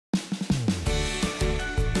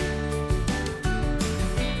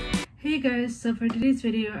Hey guys, so for today's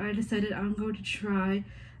video I decided I'm going to try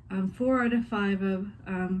 4 out of 5 of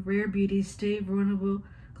Rare Beauty's Stay Vulnerable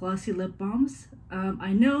Glossy Lip Balms.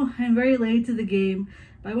 I know I'm very late to the game,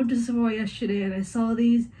 but I went to Sephora yesterday and I saw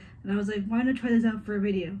these and I was like, why not try this out for a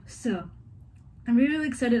video? So I'm really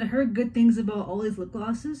excited. I heard good things about all these lip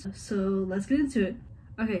glosses, so let's get into it.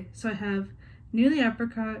 Okay, so I have Nearly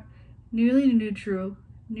Apricot, Nearly Neutral,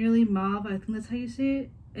 Nearly Mauve, I think that's how you say it,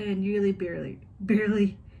 and Nearly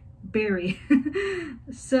Berry.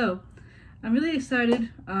 So I'm really excited.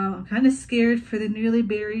 I'm kind of scared for the Nearly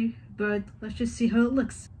Berry, but let's just see how it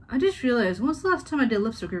looks. I just realized, when was the last time I did a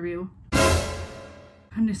lipstick review?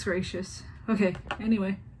 Goodness gracious. Okay,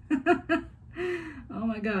 anyway. Oh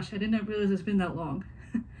my gosh, I did not realize it's been that long.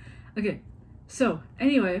 Okay, so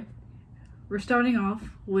anyway, we're starting off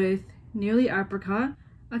with Nearly Apricot.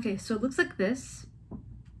 Okay, so it looks like this.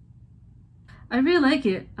 I really like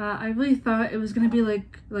it. I really thought it was gonna be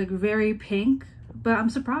like very pink, but I'm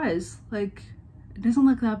surprised. Like, it doesn't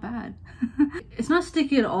look that bad. It's not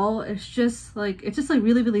sticky at all. It's just like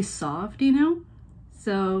really soft, you know?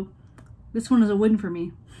 So this one is a win for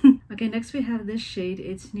me. Okay, next we have this shade.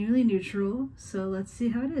 It's Nearly Neutral, so let's see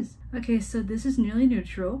how it is. Okay, so this is Nearly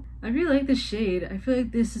Neutral. I really like this shade. I feel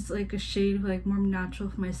like this is like a shade like more natural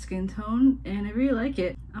for my skin tone, and I really like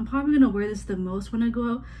it. I'm probably gonna wear this the most when I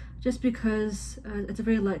go out, just because it's a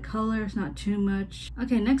very light color. It's not too much.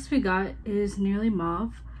 Okay, next we got is Nearly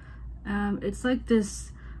Mauve. It's like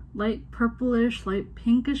this light purplish, light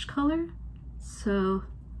pinkish color. So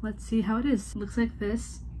let's see how it is. It looks like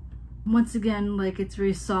this. Once again, like, it's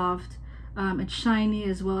very soft. It's shiny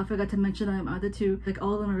as well. I forgot to mention that my other two, like,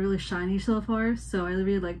 all of them are really shiny so far, so I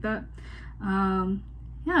really like that.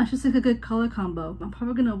 Yeah, it's just like a good color combo. I'm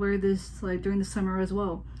probably gonna wear this like during the summer as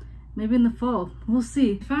well, maybe in the fall, we'll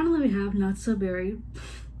see. Finally we have Not So Berry.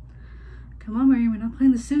 Come on, Mary, we're not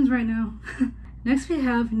playing The Sims right now. Next we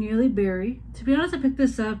have Nearly Berry. To be honest, I picked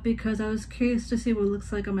this up because I was curious to see what it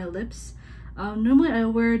looks like on my lips. Normally I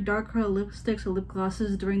wear dark color lipsticks or lip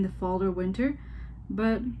glosses during the fall or winter,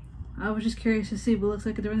 but I was just curious to see what it looks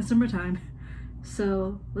like during the summertime.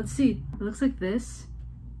 So let's see. It looks like this.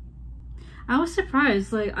 I was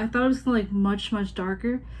surprised. Like, I thought it was gonna like much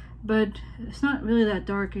darker, but it's not really that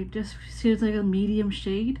dark. It just seems like a medium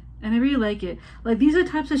shade, and I really like it. Like, these are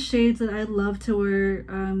types of shades that I love to wear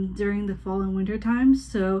during the fall and winter times,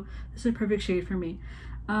 so this is a perfect shade for me.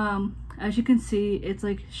 As you can see, it's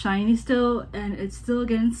like shiny still, and it's still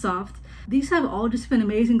again soft. These have all just been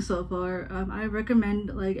amazing so far. I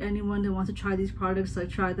recommend like anyone that wants to try these products, like,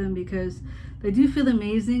 try them because they do feel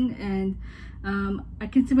amazing, and I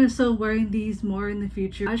can see myself wearing these more in the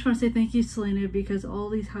future. I just want to say thank you, Selena, because all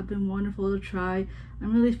these have been wonderful to try.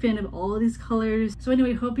 I'm really a fan of all of these colors. So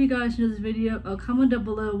anyway, hope you guys enjoyed this video. Comment down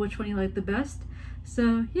below which one you like the best.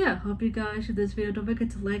 So yeah, hope you guys enjoyed this video. Don't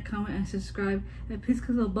forget to like, comment, and subscribe, and please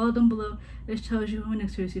click the bell down below. It tells you when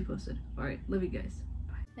next video is posted. Alright, love you guys.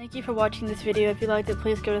 Bye. Thank you for watching this video. If you liked it,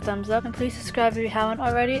 please give it a thumbs up, and please subscribe if you haven't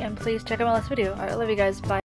already, and please check out my last video. Alright, love you guys. Bye.